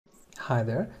Hi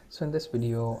there. So in this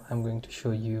video I'm going to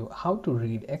show you how to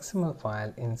read XML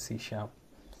file in C#.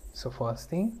 So first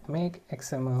thing, make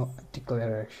XML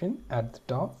declaration at the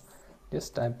top.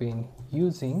 Just type in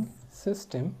using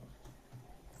system.xml.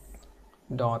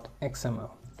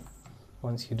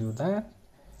 Once you do that,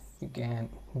 you can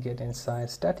get inside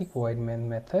static void main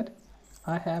method.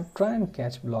 I have try and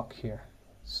catch block here.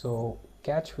 So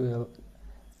catch will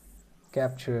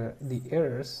capture the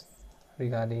errors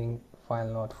regarding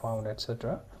file not found,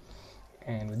 etc.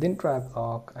 And within try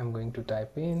block I'm going to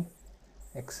type in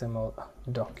XML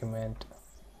document.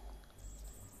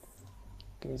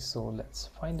 Okay, so let's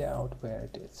find out where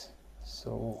it is.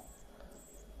 So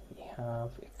we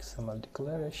have XML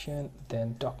declaration,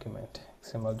 then document,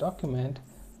 XML document,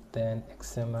 then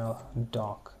XML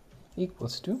doc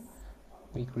equals to,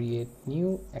 we create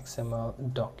new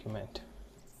XML document.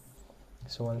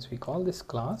 So once we call this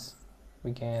class,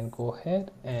 we can go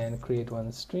ahead and create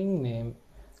one string name,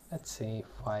 let's say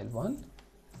file1,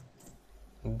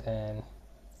 then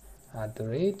at the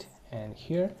rate, and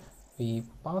here we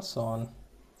pass on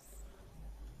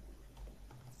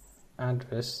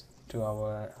address to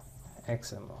our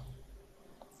XML.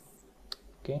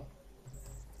 Okay,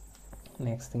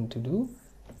 next thing to do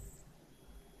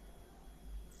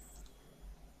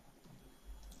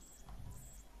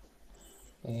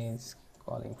is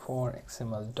calling for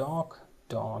XML doc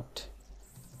dot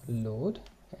load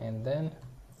and then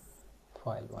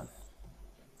file1.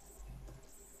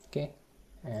 Okay,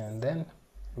 and then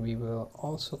we will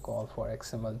also call for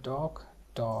XML doc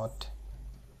dot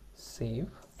save,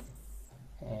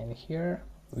 and here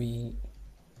we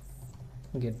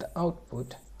get the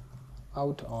output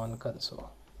out on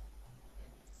console.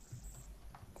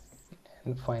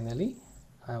 And finally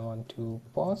I want to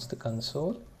pause the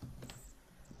console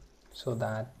so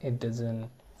that it doesn't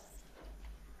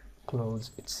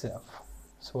close itself.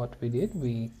 So what we did,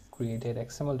 we created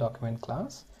XML document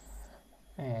class,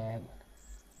 and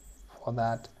for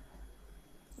that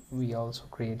we also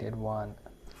created one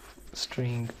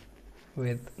string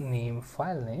with name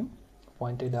file name,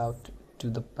 pointed out to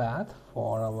the path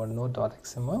for our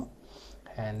node.xml,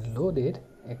 and loaded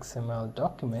XML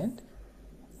document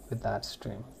with that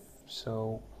string.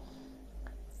 So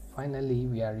finally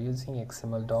we are using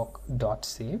XML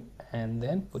doc.save and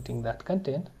then putting that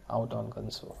content out on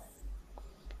console,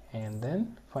 and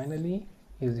then finally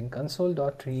using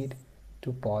console.read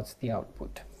to pause the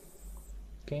output.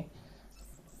 Okay,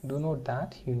 do note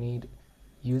that you need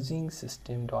using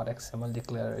system.xml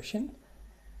declaration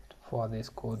for this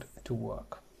code to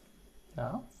work.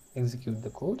 Now execute the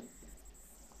code,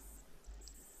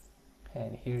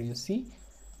 and here you see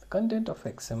the content of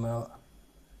XML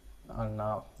are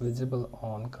now visible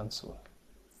on console.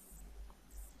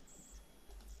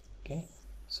 Okay,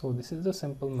 so this is the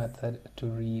simple method to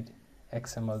read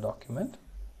XML document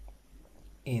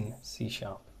in C#.